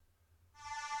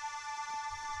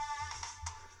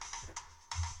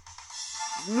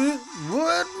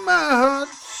what my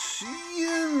heart's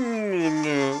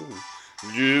yearning,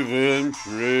 live and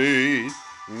pray.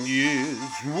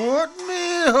 Yes, what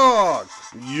my heart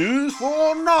yearns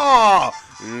for now,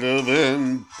 love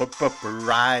and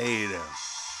pride.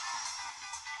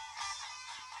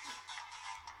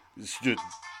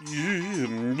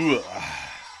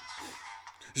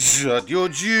 Start your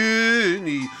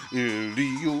journey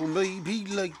early or maybe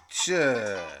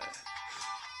later.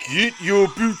 Get your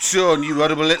boots on, you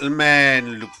horrible little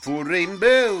man. Look for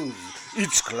rainbows.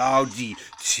 It's cloudy.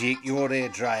 Take your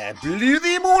hairdryer. Blew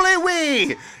them all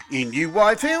away. In you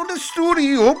I found a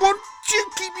story I want to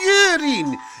keep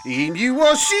hearing. In you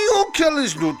I see all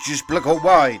colours, not just black or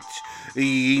white.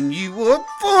 In you I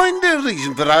find a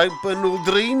reason for open all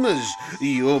dreamers.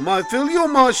 You're my fill, you're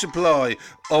my supply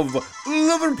of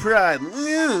love and pride.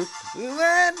 Love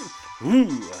and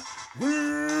pride.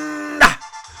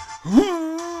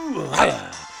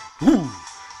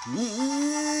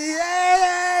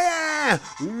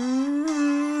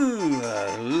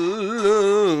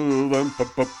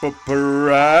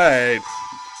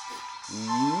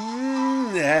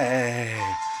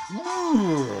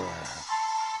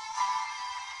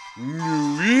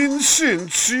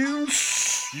 Incense in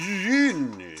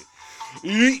sin.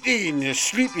 Eating,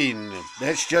 sleeping,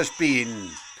 that's just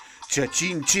being.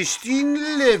 Touching, tasting,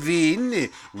 living.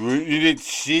 It's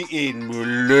seeking more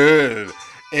love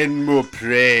and more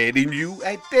pride. In you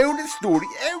I found a story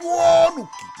I want to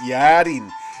keep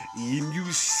hearing. In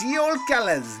you see all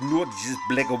colours, not just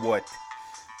black or white.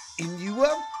 In you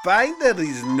I find there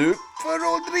is no for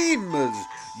all dreamers.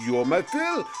 You're my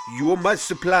fill, you're my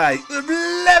supply of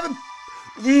love.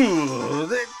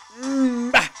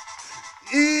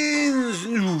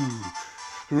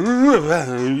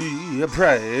 I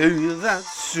pray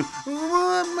that's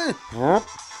what my heart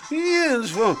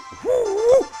is for.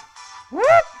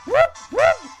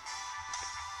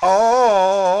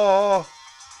 Oh,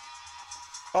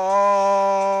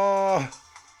 oh,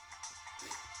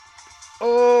 oh, oh,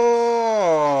 oh,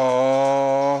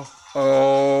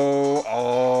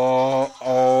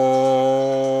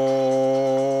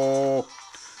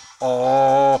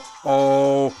 oh,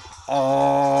 oh,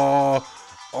 oh,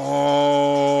 oh.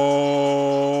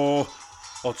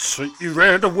 I'll take you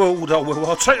round the world, I will.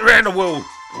 I'll take you round the world.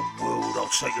 The world, I'll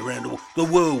take you round the world. The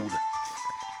world.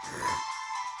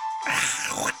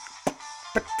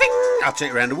 I'll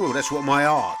take you around the world. That's what my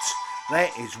art.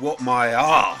 That is what my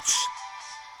art.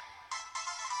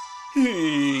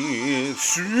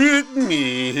 It's written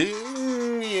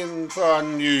in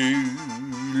fun you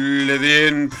live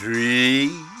and pray.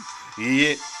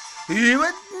 Yet you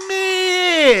and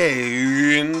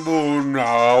me in born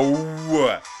now.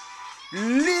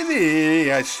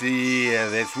 Living, I see.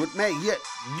 That's what my yurt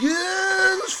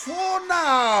yearns for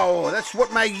now. That's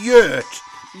what my yurt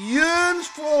yearns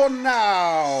for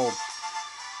now.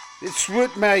 It's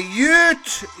what my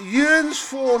yurt yearns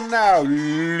for now.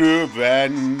 Love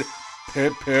and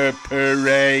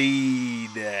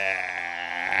parade.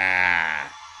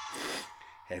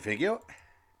 Hey, figure.